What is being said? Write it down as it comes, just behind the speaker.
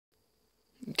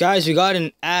Guys, we got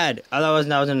an ad. I thought that was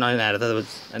not an ad. I thought it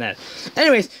was an ad.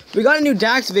 Anyways, we got a new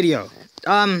Dax video.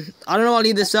 I don't know. I'll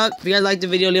leave this up. If you guys like the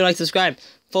video, leave a like, subscribe.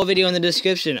 Full video in the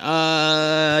description.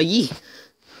 Let's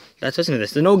listen to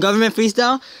this. The no government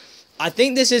freestyle. I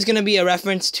think this is gonna be a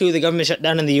reference to the government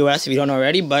shutdown in the U.S. If you don't know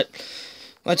already, but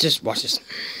let's just watch this.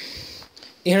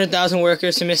 800,000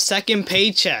 workers to miss second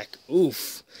paycheck.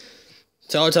 Oof.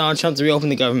 Tell Donald Trump to reopen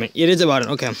the government. It is about it.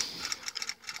 Okay.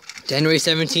 January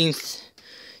 17th,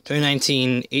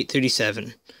 2019,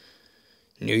 8:37.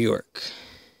 New York.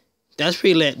 That's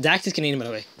pretty lit. Dax is Canadian, by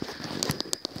the way.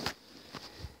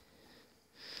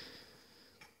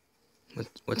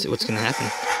 What's gonna happen?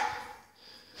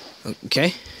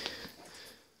 Okay.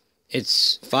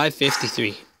 It's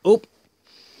 5:53. Oh.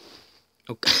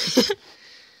 Okay.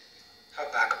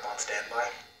 Have backup on standby.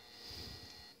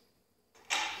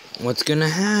 What's gonna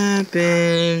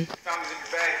happen? Found these in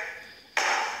your bag.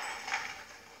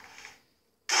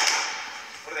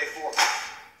 What are they for?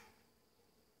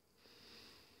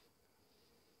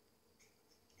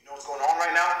 You know what's going on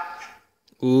right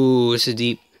now? Ooh, this is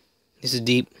deep. This is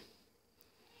deep.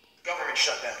 Government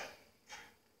shutdown.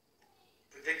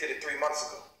 Predicted it 3 months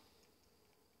ago.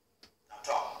 Now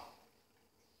talk.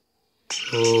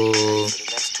 Ooh. For the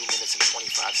next 2 minutes and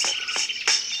 25 seconds, I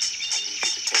need you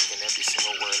to take in every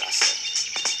single word I said.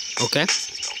 Okay. This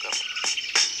is no government.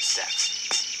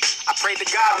 Stats. I prayed to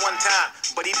God one time,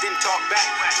 but he didn't talk back.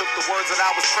 Took the words that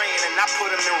I was praying and I put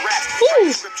them in raps.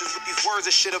 Writing scriptures with these words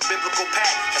that should have biblical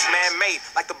path. That's man-made,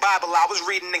 like the Bible I was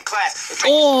reading in class.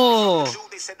 Oh.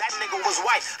 They said that nigga was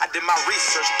white. I did my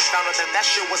research, found out that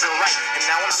shit wasn't right. And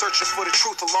now I'm searching for the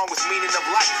truth along with meaning of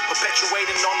life.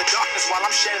 Perpetuating on the darkness while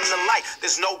I'm shedding the light.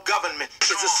 There's no government.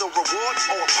 Is this a reward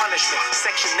or a punishment?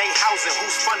 Section 8 housing,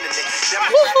 who's funding it?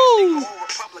 Democratic or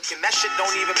Republican? That shit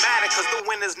don't even matter, cause the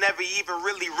winners never even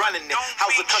really running it.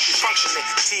 How's the country functioning?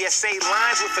 TSA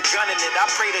lines with a gun in it. I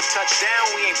pray to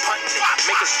touchdown, we ain't punting it.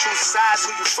 Make us choose sides,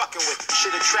 who you fucking with.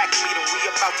 Should attract me to we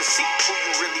about to see who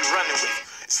you really running with.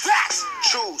 Facts.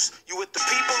 Choose. You with the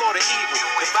people or the evil?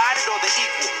 Divided or the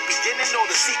equal? Beginning or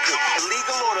the sequel?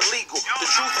 Illegal or the legal? The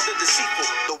truth or the deceitful?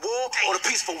 The war or the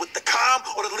peaceful? With the calm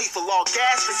or the lethal? All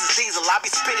gas, this is diesel. I be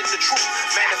spitting the truth.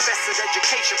 Manifested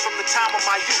education from the time of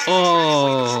my youth.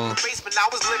 Oh. Basement,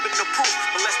 I was living the proof.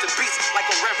 Molested beats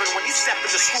like a reverend when he stepped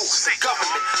into school. The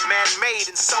government, man-made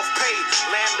and self-paid.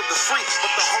 Land of the free,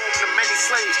 but the home to many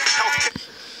slaves. Healthcare.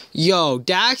 Yo,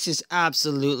 Dax is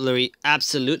absolutely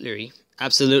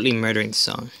murdering the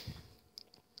song.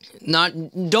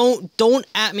 Don't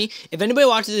at me. If anybody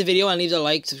watches the video and leaves a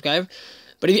like, subscribe.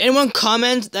 But if anyone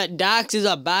comments that Dax is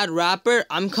a bad rapper,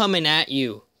 I'm coming at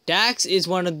you. Dax is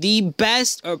one of the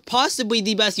best, or possibly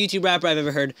the best YouTube rapper I've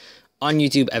ever heard on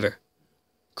YouTube ever.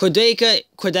 Quedeka,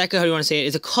 how do you want to say it,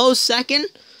 is a close second.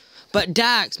 But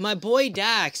Dax, my boy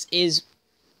Dax, is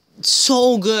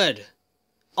so good.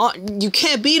 You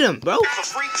can't beat him, bro. Nah,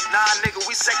 nigga,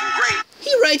 we second grade.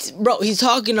 He writes, bro, he's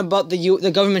talking about the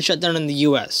government shutdown in the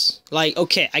U.S. Like,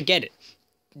 okay, I get it.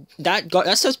 That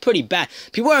stuff's pretty bad.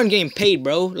 People aren't getting paid,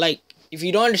 bro. Like, if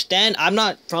you don't understand, I'm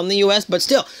not from the U.S., but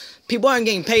still, people aren't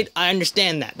getting paid. I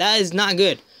understand that. That is not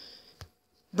good.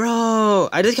 Bro,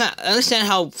 I just can't understand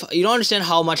how, you don't understand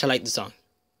how much I like the song.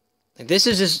 Like, this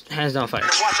is just hands down fire.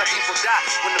 Watch how people die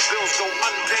when the bills go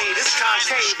unpaid. It's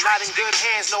concave, not in good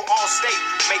hands, no all state.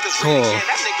 Make us read again,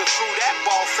 that nigga threw that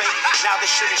ball fake. Now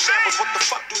this shit in shambles, what the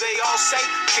fuck do they all say?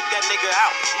 Kick that nigga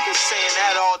out, you been saying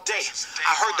that all day.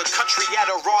 I heard the country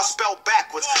had a raw spelled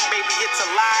backwards. Maybe it's a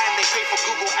lie and they pay for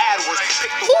Google AdWords.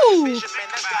 Pick the one vision, man,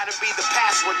 that gotta be the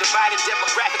password. Divided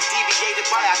demographics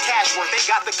deviated by our cash work. They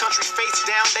got the country face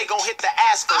down, they gon' hit the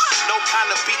ass first. No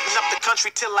kind of beating up the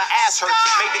country till her ass hurt.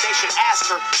 Maybe they should ask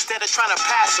her instead of trying to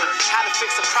pass her how to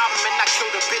fix a problem and not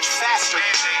kill the bitch faster.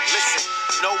 Listen,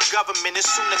 no government is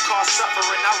soon to cause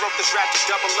suffering. I wrote this rap to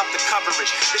double up the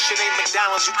coverage. This shit ain't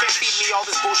McDonald's. You can't feed me all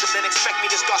this bullshit then expect me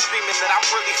to start screaming that I'm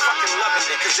really fucking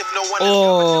loving it. Cause if no one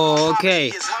oh,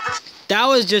 okay. That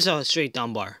was just a straight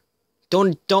down bar.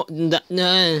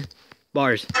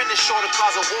 Bars. Sure to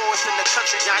cause a war within the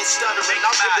country, I ain't stuttering.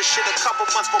 I'll give this shit a couple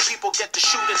months before people get to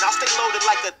shooting. I'll stay loaded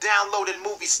like a downloaded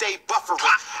movie, stay buffering.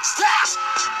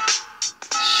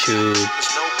 Shoot.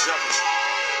 There's no government.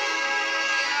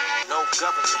 No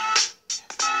government.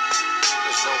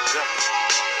 There's no government.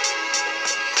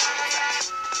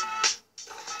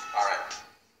 Alright.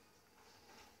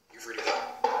 You free to go.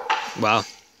 Wow.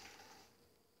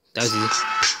 That was easy.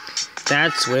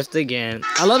 That's Swift again.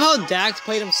 I love how Dax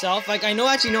played himself. Like, I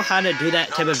actually know how to do that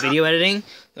type of video editing.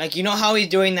 Like, you know how he's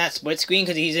doing that split screen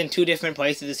because he's in 2 different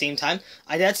places at the same time?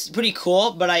 That's pretty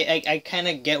cool, but I kind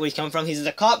of get where he's coming from. He's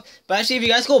a cop. But actually, if you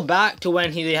guys go back to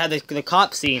when they had the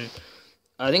cop scene,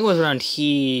 I think it was around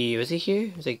here. Was it here?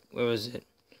 It was like, where was it?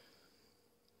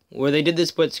 Where they did the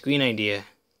split screen idea.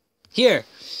 Here.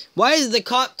 Why is the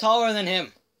cop taller than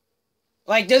him?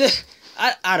 Like,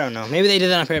 I don't know. Maybe they did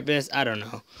that on purpose. I don't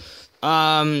know.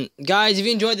 Guys, if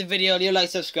you enjoyed the video, leave a like,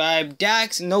 subscribe.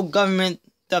 Dax, No Government,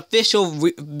 the official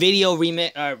video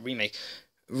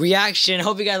reaction.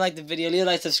 Hope you guys liked the video. Leave a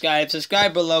like,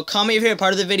 subscribe below. Comment if you're a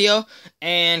part of the video,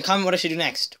 and comment what I should do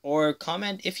next. Or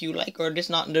comment if you like or do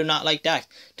not like Dax.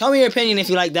 Tell me your opinion if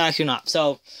you like Dax or not.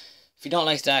 So, if you don't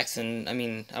like Dax, then, I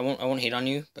mean, I won't hate on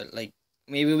you, but, like,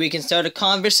 maybe we can start a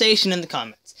conversation in the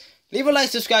comments. Leave a like,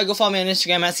 subscribe, go follow me on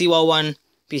Instagram at CWall1.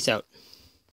 Peace out.